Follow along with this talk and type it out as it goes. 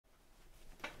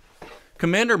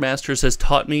Commander Masters has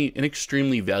taught me an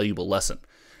extremely valuable lesson.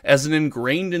 As an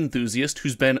ingrained enthusiast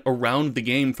who's been around the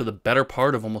game for the better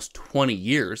part of almost 20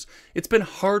 years, it's been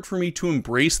hard for me to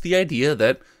embrace the idea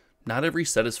that not every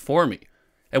set is for me.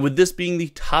 And with this being the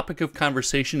topic of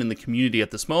conversation in the community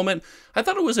at this moment, I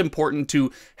thought it was important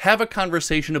to have a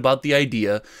conversation about the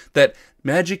idea that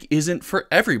Magic isn't for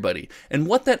everybody, and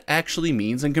what that actually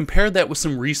means, and compare that with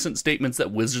some recent statements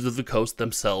that Wizards of the Coast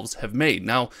themselves have made.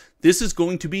 Now, this is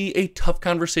going to be a tough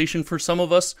conversation for some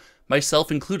of us,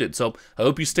 myself included, so I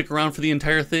hope you stick around for the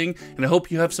entire thing, and I hope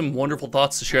you have some wonderful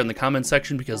thoughts to share in the comment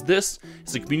section, because this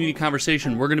is a community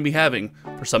conversation we're going to be having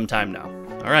for some time now.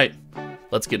 Alright,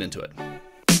 let's get into it.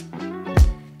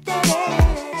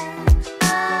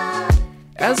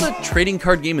 As a trading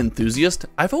card game enthusiast,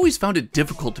 I've always found it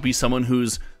difficult to be someone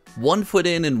who's 1 foot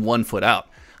in and 1 foot out.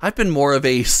 I've been more of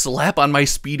a slap on my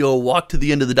Speedo, walk to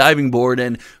the end of the diving board,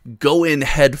 and go in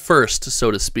head first,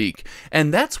 so to speak.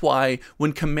 And that's why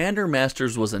when Commander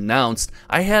Masters was announced,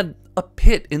 I had a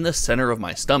pit in the center of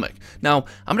my stomach. Now,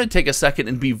 I'm going to take a second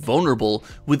and be vulnerable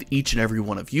with each and every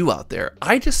one of you out there.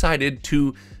 I decided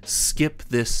to skip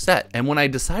this set, and when I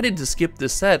decided to skip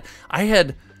this set, I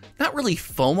had not really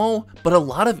FOMO, but a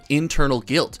lot of internal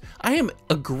guilt. I am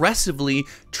aggressively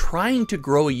trying to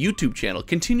grow a YouTube channel,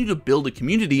 continue to build a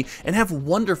community, and have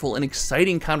wonderful and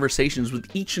exciting conversations with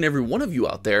each and every one of you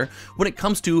out there when it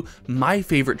comes to my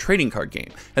favorite trading card game.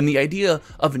 And the idea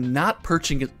of not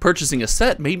purchasing a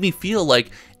set made me feel like,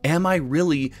 am I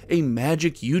really a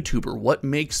Magic YouTuber? What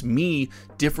makes me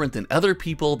different than other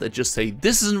people that just say,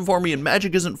 this isn't for me and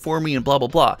Magic isn't for me and blah, blah,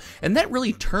 blah. And that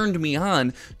really turned me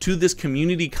on to this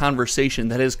community conversation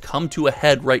that has come to a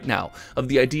head right now of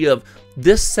the idea of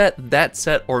this set, that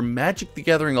set, or Magic the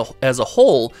Gathering as a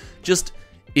whole just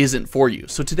isn't for you.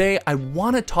 So today I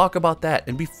want to talk about that.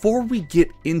 And before we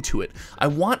get into it, I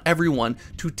want everyone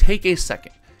to take a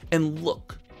second and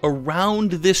look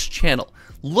around this channel.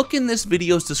 Look in this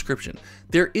video's description.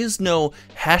 There is no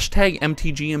hashtag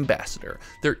MTG ambassador.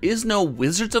 There is no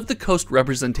Wizards of the Coast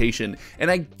representation.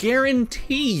 And I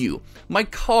guarantee you, my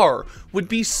car would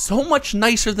be so much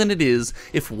nicer than it is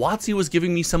if WotC was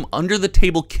giving me some under the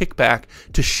table kickback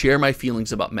to share my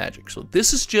feelings about Magic. So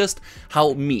this is just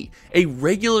how me, a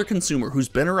regular consumer who's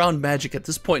been around Magic at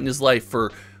this point in his life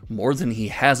for more than he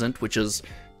hasn't, which is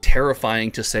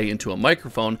terrifying to say into a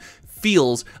microphone,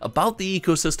 feels about the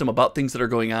ecosystem, about things that are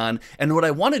going on. And what I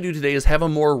want to do today is have a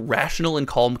more rational and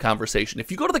calm conversation.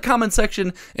 If you go to the comment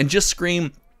section and just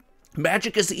scream,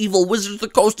 Magic is evil, Wizards of the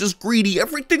Coast is greedy,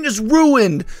 everything is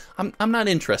ruined, I'm not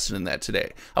interested in that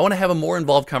today. I want to have a more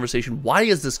involved conversation. Why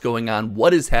is this going on?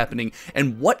 What is happening?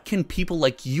 And what can people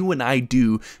like you and I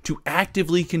do to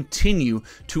actively continue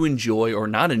to enjoy or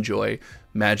not enjoy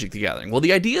Magic the Gathering? Well,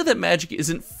 the idea that Magic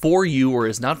isn't for you or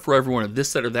is not for everyone, or this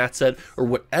set or that set, or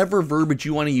whatever verbiage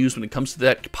you want to use when it comes to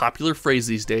that popular phrase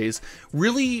these days,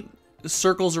 really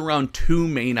circles around two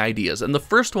main ideas. And the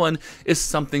first one is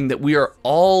something that we are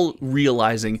all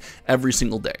realizing every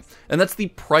single day, and that's the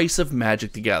price of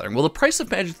Magic the Gathering. Well, the price of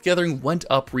Magic the Gathering went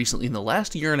up recently in the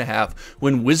last year and a half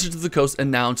when Wizards of the Coast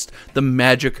announced the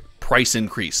Magic price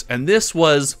increase, and this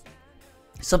was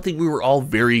something we were all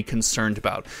very concerned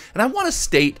about. And I want to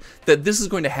state that this is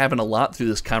going to happen a lot through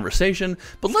this conversation,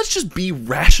 but let's just be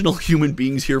rational human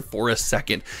beings here for a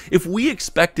second. If we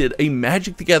expected a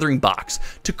Magic the Gathering box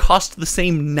to cost the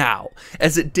same now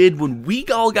as it did when we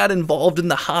all got involved in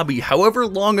the hobby, however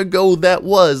long ago that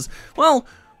was, well,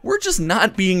 we're just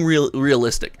not being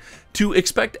realistic. To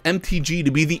expect MTG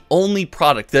to be the only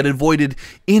product that avoided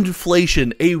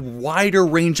inflation, a wider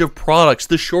range of products,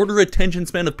 the shorter attention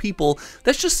span of people,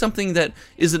 that's just something that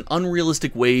is an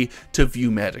unrealistic way to view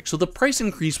Magic. So the price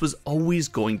increase was always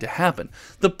going to happen.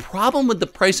 The problem with the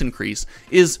price increase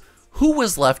is who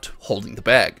was left holding the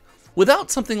bag.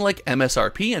 Without something like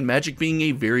MSRP and Magic being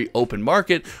a very open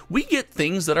market, we get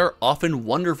things that are often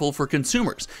wonderful for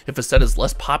consumers. If a set is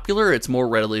less popular, it's more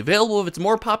readily available. If it's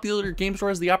more popular, GameStore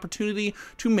has the opportunity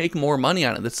to make more money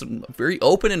on it. It's a very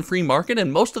open and free market,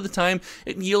 and most of the time,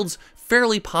 it yields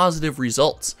fairly positive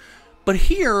results. But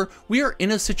here, we are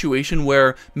in a situation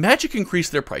where Magic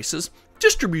increased their prices,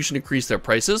 distribution increased their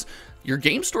prices, your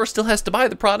game store still has to buy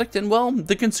the product, and well,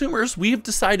 the consumers, we have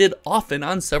decided often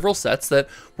on several sets that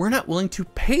we're not willing to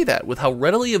pay that with how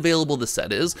readily available the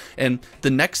set is, and the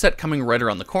next set coming right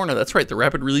around the corner, that's right, the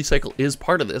rapid release cycle is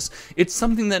part of this. It's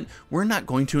something that we're not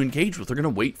going to engage with. We're going to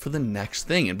wait for the next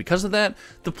thing, and because of that,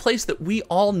 the place that we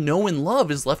all know and love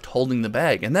is left holding the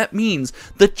bag, and that means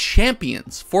the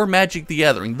champions for Magic the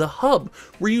Gathering, the hub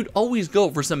where you'd always go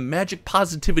for some Magic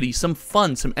positivity, some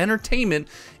fun, some entertainment,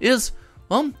 is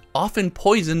well, often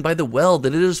poisoned by the well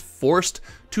that it is forced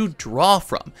to draw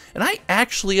from. And I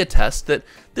actually attest that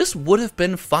this would have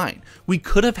been fine. We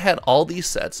could have had all these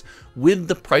sets with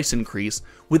the price increase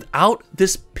without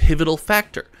this pivotal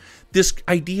factor. This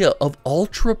idea of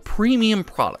ultra premium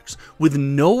products with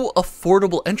no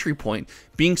affordable entry point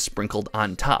being sprinkled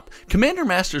on top. Commander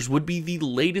Masters would be the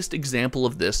latest example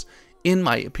of this, in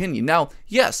my opinion. Now,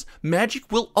 yes,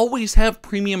 Magic will always have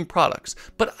premium products,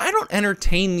 but I don't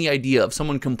entertain the idea of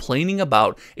someone complaining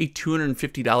about a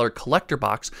 $250 collector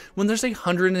box when there's a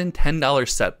 $110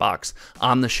 set box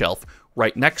on the shelf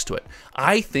right next to it.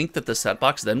 I think that the set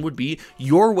box then would be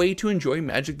your way to enjoy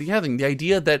Magic the Gathering. The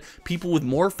idea that people with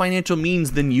more financial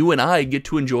means than you and I get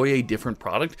to enjoy a different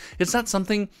product, it's not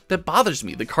something that bothers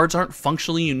me. The cards aren't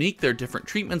functionally unique. There are different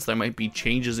treatments. There might be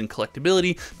changes in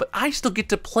collectability, but I still get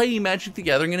to play Magic the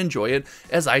Gathering and enjoy it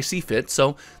as I see fit.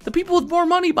 So the people with more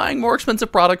money buying more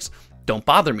expensive products don't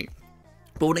bother me.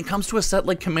 But when it comes to a set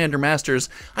like Commander Masters,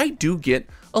 I do get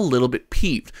a little bit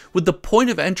peeved with the point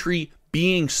of entry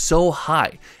being so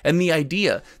high, and the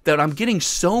idea that I'm getting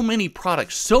so many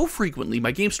products so frequently,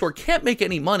 my game store can't make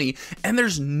any money, and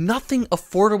there's nothing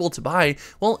affordable to buy.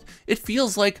 Well, it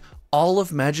feels like all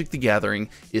of Magic the Gathering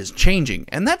is changing,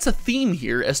 and that's a theme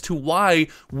here as to why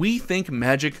we think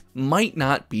Magic might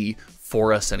not be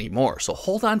for us anymore. So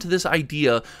hold on to this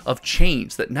idea of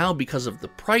change that now, because of the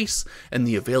price and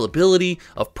the availability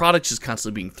of products is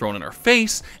constantly being thrown in our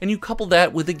face, and you couple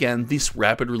that with, again, this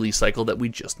rapid release cycle that we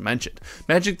just mentioned.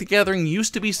 Magic the Gathering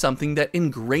used to be something that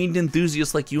ingrained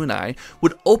enthusiasts like you and I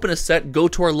would open a set, go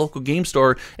to our local game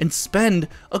store, and spend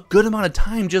a good amount of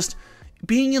time just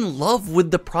being in love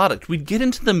with the product. We'd get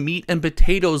into the meat and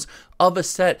potatoes of a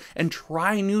set and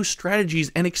try new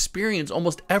strategies and experience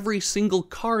almost every single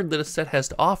card that a set has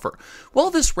to offer. Well,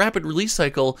 this rapid release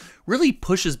cycle really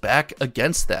pushes back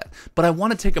against that. But I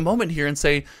want to take a moment here and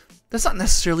say, that's not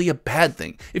necessarily a bad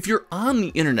thing. If you're on the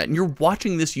internet and you're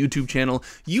watching this YouTube channel,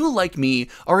 you, like me,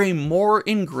 are a more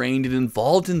ingrained and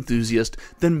involved enthusiast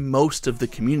than most of the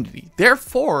community.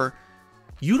 Therefore,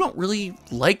 you don't really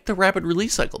like the rapid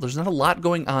release cycle. There's not a lot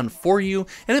going on for you,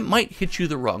 and it might hit you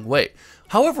the wrong way.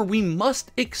 However, we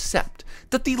must accept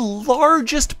that the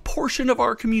largest portion of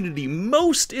our community,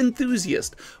 most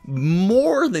enthusiasts,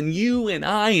 more than you and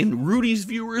I and Rudy's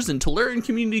viewers and Tolarian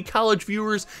Community College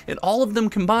viewers and all of them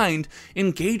combined,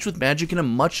 engage with Magic in a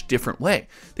much different way.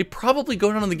 They probably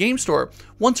go down to the game store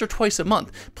once or twice a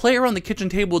month, play around the kitchen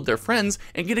table with their friends,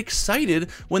 and get excited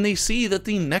when they see that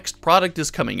the next product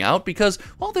is coming out because,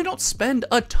 well, they don't spend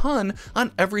a ton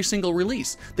on every single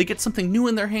release. They get something new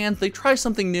in their hands, they try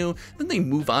something new, then they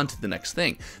move on to the next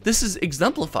thing. This is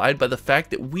exemplified by the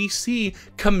fact that we see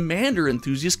Commander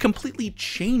enthusiasts completely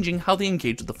changing how they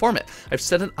engage with the format. I've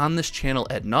said it on this channel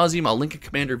ad nauseum. I'll link a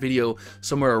Commander video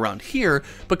somewhere around here,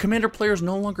 but Commander players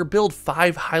no longer build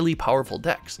 5 highly powerful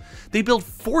decks. They build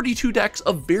 42 decks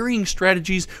of varying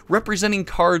strategies representing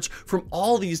cards from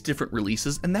all these different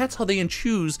releases, and that's how they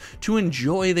choose to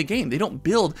enjoy the game. They don't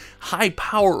build high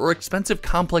power or expensive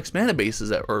complex mana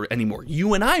bases anymore.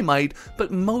 You and I might,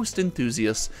 but most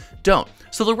enthusiasts don't.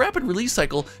 So the rapid release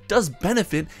cycle does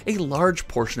benefit a large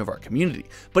portion of our community,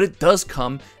 but it does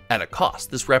come at a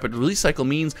cost. This rapid release cycle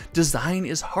means design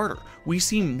is harder. We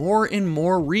see more and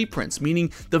more reprints,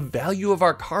 meaning the value of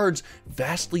our cards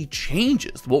vastly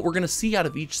changes. What we're going to see out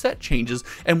of each set changes,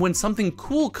 and when something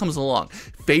cool comes along,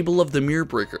 Fable of the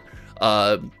Mirrorbreaker,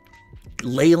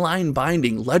 Leyline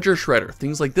Binding, Ledger Shredder,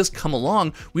 things like this come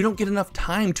along, we don't get enough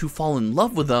time to fall in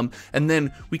love with them, and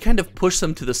then we kind of push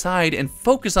them to the side and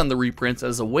focus on the reprints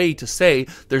as a way to say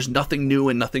there's nothing new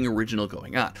and nothing original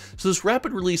going on. So this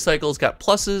rapid release cycle has got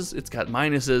pluses, it's got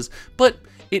minuses, but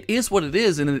it is what it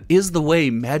is, and it is the way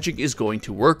Magic is going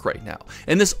to work right now.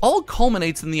 And this all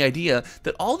culminates in the idea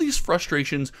that all these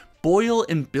frustrations boil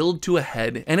and build to a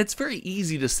head, and it's very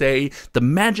easy to say, the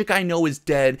Magic I know is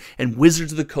dead, and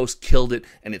Wizards of the Coast killed it,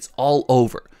 and it's all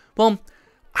over. Well,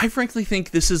 I frankly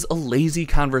think this is a lazy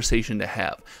conversation to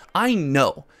have. I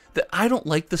know that I don't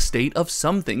like the state of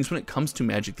some things when it comes to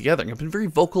Magic the Gathering. I've been very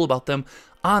vocal about them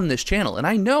on this channel, and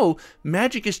I know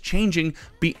Magic is changing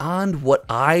beyond what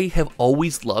I have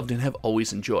always loved and have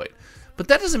always enjoyed. But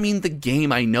that doesn't mean the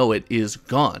game I know it is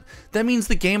gone. That means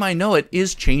the game I know it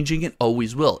is changing and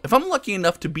always will. If I'm lucky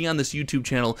enough to be on this YouTube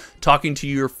channel talking to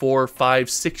you 4, 5,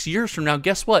 6 years from now,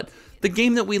 guess what? The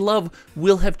game that we love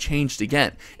will have changed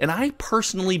again. And I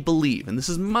personally believe, and this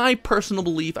is my personal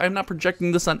belief, I'm not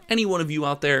projecting this on any one of you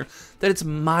out there, that it's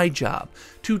my job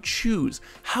to choose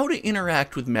how to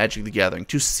interact with Magic the Gathering,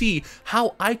 to see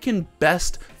how I can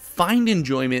best find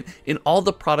enjoyment in all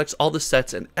the products, all the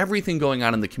sets, and everything going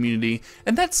on in the community.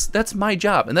 And that's my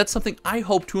job, and that's something I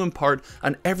hope to impart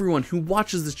on everyone who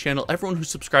watches this channel, everyone who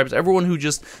subscribes, everyone who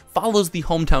just follows the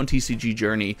Hometown TCG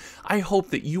journey. I hope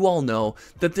that you all know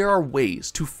that there are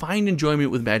ways to find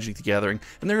enjoyment with Magic the Gathering,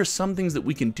 and there are some things that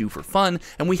we can do for fun,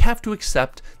 and we have to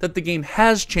accept that the game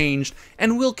has changed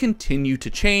and will continue to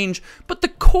change, but the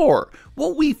core,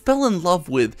 what we fell in love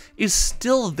with, is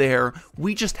still there.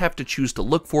 We just have to choose to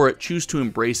look for it, choose to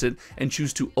embrace it, and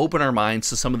choose to open our minds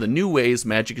to some of the new ways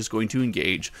Magic is going to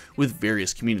engage with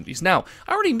various communities. Now,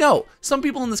 I already know some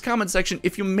people in this comment section,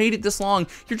 if you made it this long,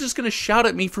 you're just going to shout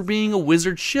at me for being a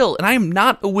wizard shill, and I am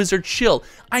not a wizard shill.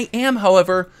 I am,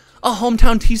 however, a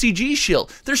Hometown TCG shill.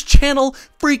 There's channel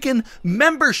freaking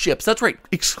memberships. That's right,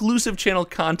 exclusive channel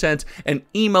content and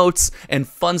emotes and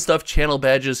fun stuff, channel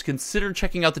badges. Consider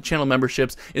checking out the channel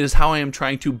memberships. It is how I am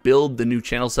trying to build the new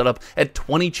channel setup. At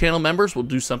 20 channel members, we'll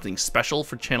do something special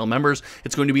for channel members.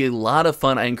 It's going to be a lot of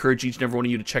fun. I encourage each and every one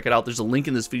of you to check it out. There's a link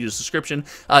in this video's description.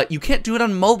 You can't do it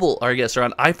on mobile, or I guess, or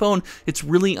on iPhone. It's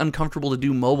really uncomfortable to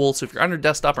do mobile. So if you're on your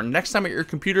desktop or next time at your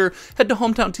computer, head to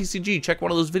Hometown TCG, check one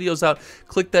of those videos out,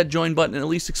 click that join button, and at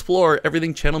least explore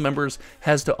everything channel members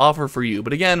has to offer for you.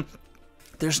 But again,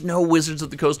 there's no Wizards of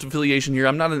the Coast affiliation here.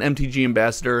 I'm not an MTG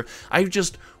ambassador. I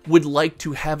just would like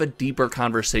to have a deeper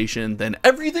conversation than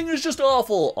everything is just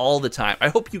awful all the time. I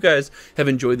hope you guys have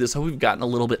enjoyed this. I hope we've gotten a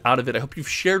little bit out of it. I hope you've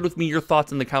shared with me your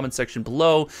thoughts in the comment section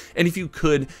below. And if you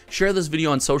could, share this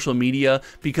video on social media,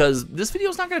 because this video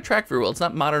is not going to track very well. It's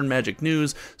not modern Magic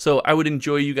news. So I would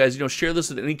enjoy you guys, share this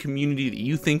with any community that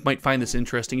you think might find this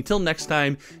interesting. Until next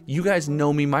time, you guys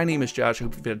know me. My name is Josh. I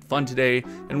hope you've had fun today,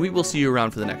 and we will see you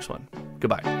around for the next one.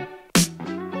 Goodbye.